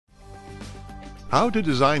How to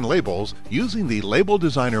design labels using the Label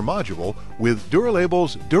Designer module with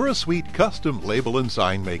DuraLabel's DuraSuite custom label and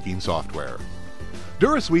sign making software.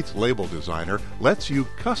 DuraSuite's Label Designer lets you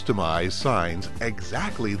customize signs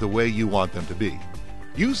exactly the way you want them to be.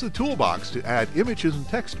 Use the toolbox to add images and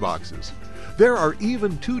text boxes. There are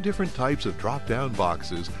even 2 different types of drop-down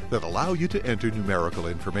boxes that allow you to enter numerical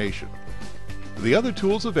information. The other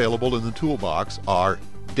tools available in the toolbox are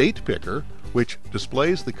Date Picker, which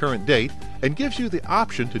displays the current date and gives you the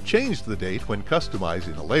option to change the date when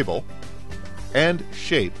customizing a label, and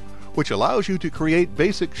Shape, which allows you to create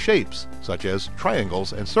basic shapes such as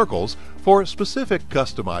triangles and circles for specific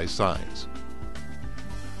customized signs.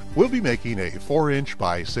 We'll be making a 4-inch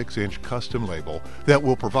by 6-inch custom label that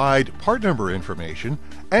will provide part number information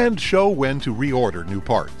and show when to reorder new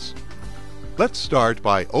parts. Let's start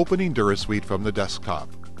by opening DuraSuite from the desktop.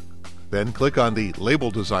 Then click on the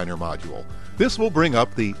Label Designer module. This will bring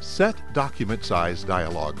up the Set Document Size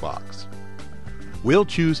dialog box. We'll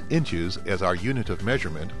choose inches as our unit of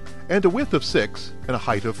measurement and a width of 6 and a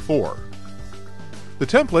height of 4. The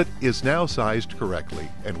template is now sized correctly,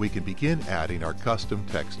 and we can begin adding our custom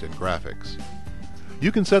text and graphics.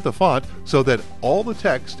 You can set the font so that all the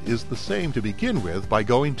text is the same to begin with by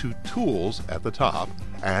going to Tools at the top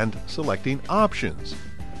and selecting Options.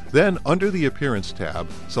 Then, under the Appearance tab,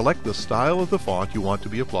 select the style of the font you want to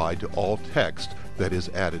be applied to all text that is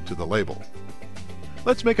added to the label.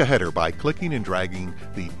 Let's make a header by clicking and dragging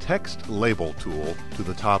the Text Label tool to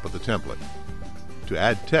the top of the template. To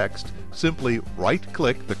add text, simply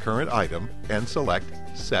right-click the current item and select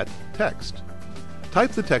Set Text.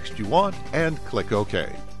 Type the text you want and click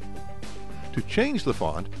OK. To change the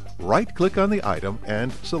font, right-click on the item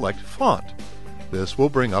and select Font. This will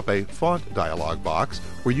bring up a font dialog box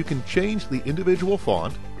where you can change the individual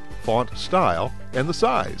font, font style, and the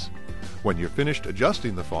size. When you're finished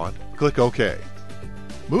adjusting the font, click OK.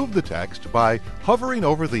 Move the text by hovering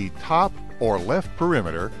over the top or left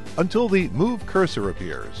perimeter until the Move Cursor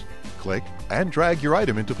appears. Click and drag your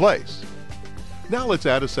item into place. Now let's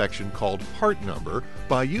add a section called Part Number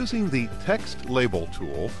by using the Text Label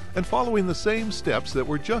tool and following the same steps that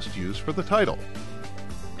were just used for the title.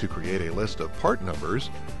 To create a list of part numbers,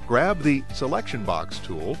 grab the Selection Box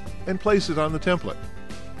tool and place it on the template.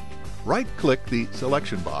 Right-click the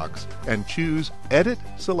selection box and choose Edit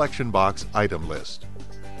Selection Box Item List.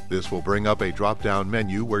 This will bring up a drop-down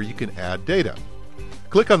menu where you can add data.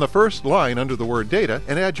 Click on the first line under the word Data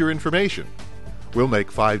and add your information. We'll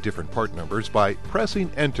make 5 different part numbers by pressing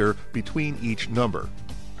Enter between each number.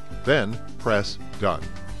 Then press Done.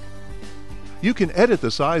 You can edit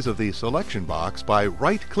the size of the selection box by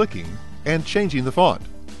right-clicking and changing the font.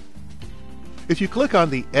 If you click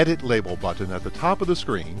on the Edit Label button at the top of the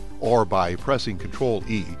screen, or by pressing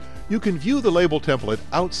Ctrl-E, you can view the label template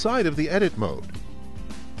outside of the edit mode.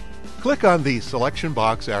 Click on the selection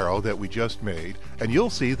box arrow that we just made, and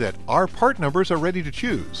you'll see that our part numbers are ready to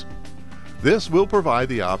choose. This will provide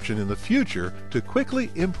the option in the future to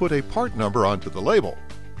quickly input a part number onto the label.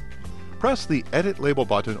 Press the Edit Label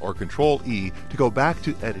button or Ctrl-E to go back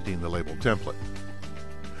to editing the label template.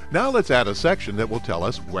 Now let's add a section that will tell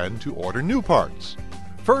us when to order new parts.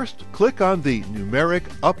 First, click on the Numeric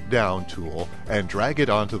Up-Down tool and drag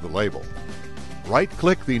it onto the label.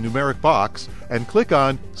 Right-click the numeric box and click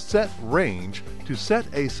on Set Range to set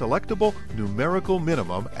a selectable numerical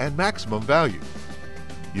minimum and maximum value.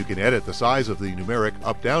 You can edit the size of the numeric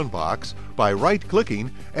up-down box by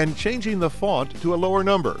right-clicking and changing the font to a lower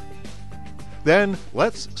number. Then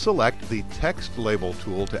let's select the Text Label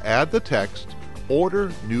tool to add the text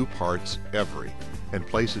Order New Parts Every and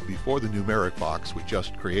place it before the numeric box we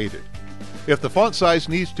just created. If the font size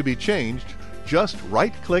needs to be changed, just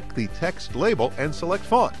right-click the text label and select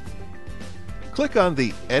Font. Click on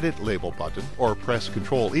the Edit Label button or press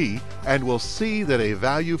Ctrl-E and we'll see that a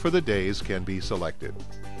value for the days can be selected.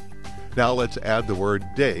 Now let's add the word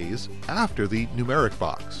Days after the numeric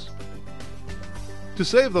box. To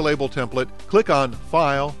save the label template, click on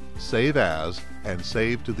File, Save As, and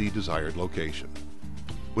save to the desired location.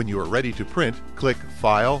 When you are ready to print, click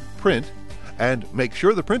File, Print, and make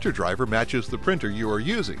sure the printer driver matches the printer you are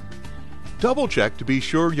using. Double-check to be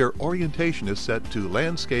sure your orientation is set to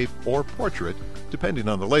Landscape or Portrait, depending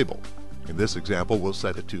on the label. In this example, we'll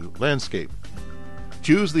set it to Landscape.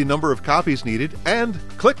 Choose the number of copies needed and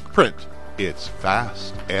click Print. It's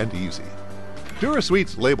fast and easy.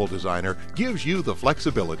 DuraSuite's Label Designer gives you the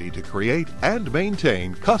flexibility to create and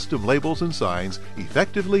maintain custom labels and signs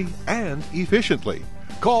effectively and efficiently.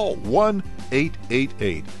 Call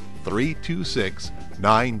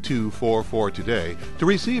 1-888-326-9244 today to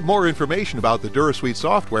receive more information about the DuraSuite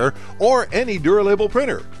software or any DuraLabel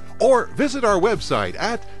printer. or visit our website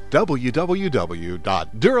at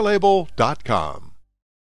www.duralabel.com.